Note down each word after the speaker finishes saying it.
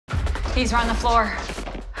These are on the floor.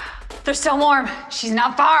 They're still warm. She's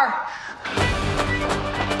not far.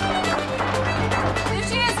 There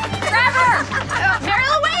she is. Grab her. Mary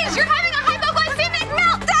Louise, you're having a hypoglycemic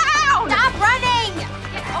meltdown. Stop running.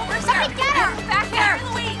 Get over here. Somebody get her. Back here. Mary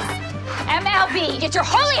Louise. MLB, get your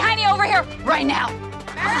holy hiney over here right now.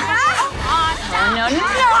 No.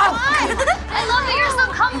 I love that you're so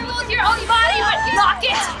comfortable with your own body, but knock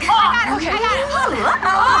it off. Okay. I got it. Oh,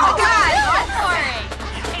 my God. I'm sorry.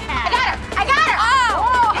 I got her.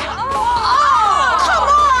 Come on.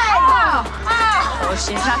 Oh,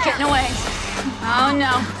 she's not getting away. Oh,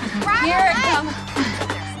 no. Here it comes.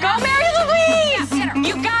 Go, Mary Louise.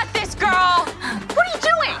 You got this, girl. What are you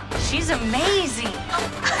doing? She's amazing.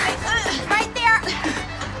 Right there.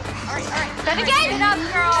 All right. Bennigan. Get up,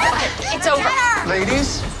 girl. It's over.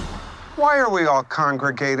 Ladies, why are we all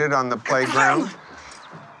congregated on the playground?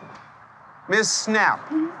 Miss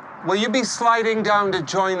Snap, will you be sliding down to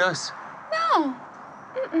join us? No.